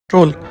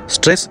Control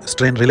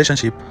stress-strain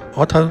relationship,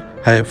 authors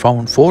have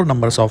found four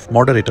numbers of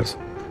moderators.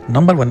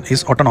 Number one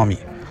is autonomy.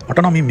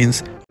 Autonomy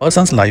means a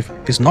person's life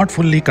is not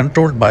fully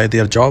controlled by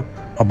their job,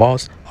 a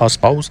boss, a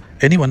spouse,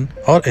 anyone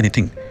or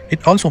anything.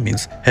 It also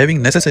means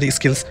having necessary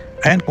skills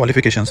and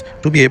qualifications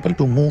to be able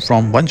to move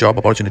from one job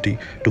opportunity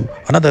to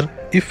another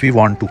if we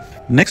want to.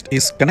 Next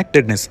is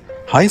connectedness.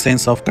 High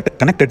sense of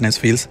connectedness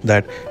feels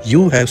that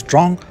you have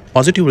strong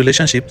positive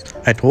relationships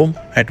at home,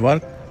 at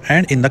work,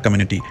 and in the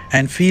community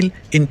and feel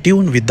in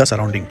tune with the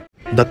surrounding.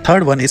 The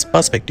third one is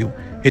perspective.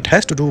 It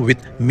has to do with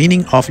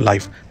meaning of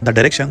life, the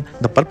direction,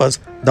 the purpose,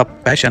 the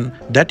passion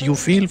that you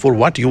feel for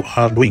what you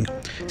are doing.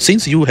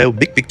 Since you have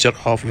big picture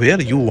of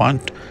where you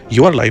want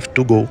your life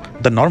to go,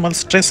 the normal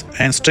stress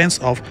and strains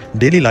of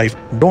daily life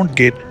don't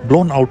get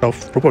blown out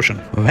of proportion.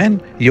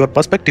 When your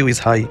perspective is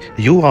high,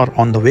 you are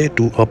on the way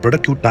to a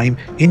productive time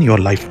in your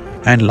life.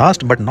 And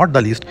last but not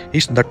the least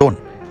is the tone.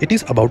 It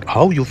is about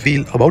how you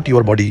feel about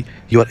your body,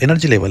 your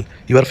energy level,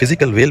 your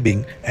physical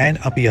well-being and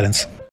appearance.